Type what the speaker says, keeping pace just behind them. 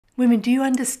Women, do you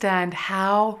understand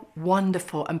how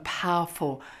wonderful and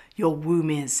powerful your womb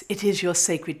is? It is your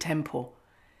sacred temple.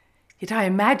 Yet I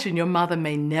imagine your mother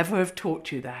may never have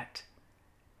taught you that.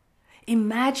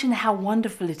 Imagine how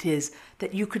wonderful it is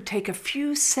that you could take a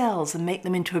few cells and make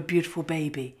them into a beautiful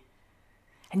baby.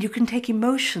 And you can take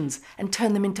emotions and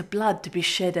turn them into blood to be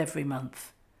shed every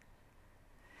month.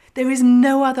 There is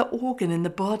no other organ in the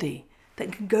body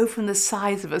that can go from the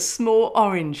size of a small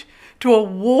orange to a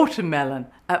watermelon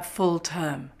at full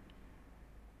term.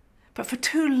 But for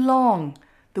too long,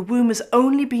 the womb has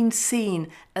only been seen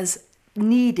as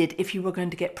needed if you were going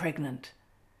to get pregnant.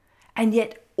 And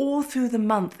yet all through the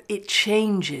month it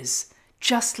changes,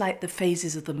 just like the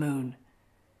phases of the moon.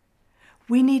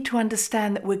 We need to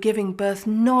understand that we're giving birth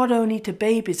not only to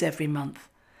babies every month,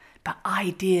 but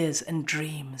ideas and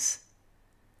dreams.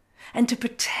 And to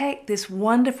protect this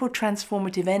wonderful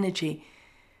transformative energy,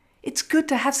 it's good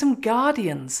to have some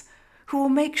guardians who will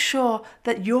make sure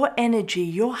that your energy,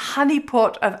 your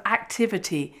honeypot of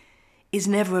activity, is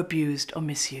never abused or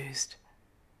misused.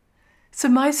 So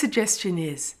my suggestion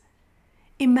is,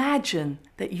 imagine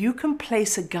that you can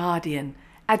place a guardian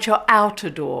at your outer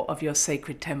door of your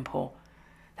sacred temple.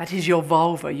 That is your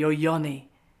vulva, your yoni.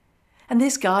 And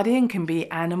this guardian can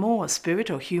be animal or spirit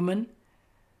or human.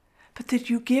 But that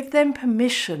you give them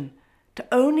permission to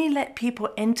only let people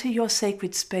enter your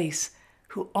sacred space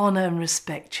who honor and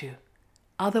respect you.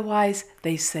 Otherwise,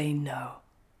 they say no.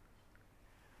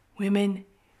 Women,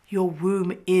 your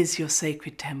womb is your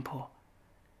sacred temple.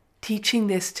 Teaching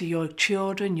this to your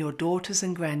children, your daughters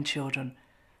and grandchildren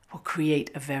will create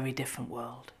a very different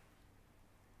world.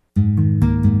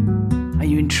 Are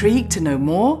you intrigued to know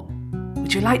more?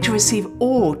 Would you like to receive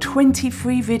all 20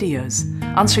 free videos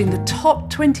answering the top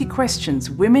 20 questions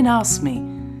women ask me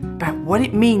about what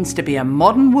it means to be a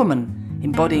modern woman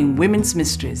embodying women's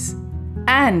mysteries,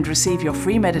 and receive your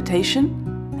free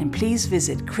meditation? Then please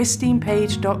visit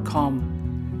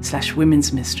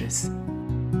christinepage.com/womensmysteries.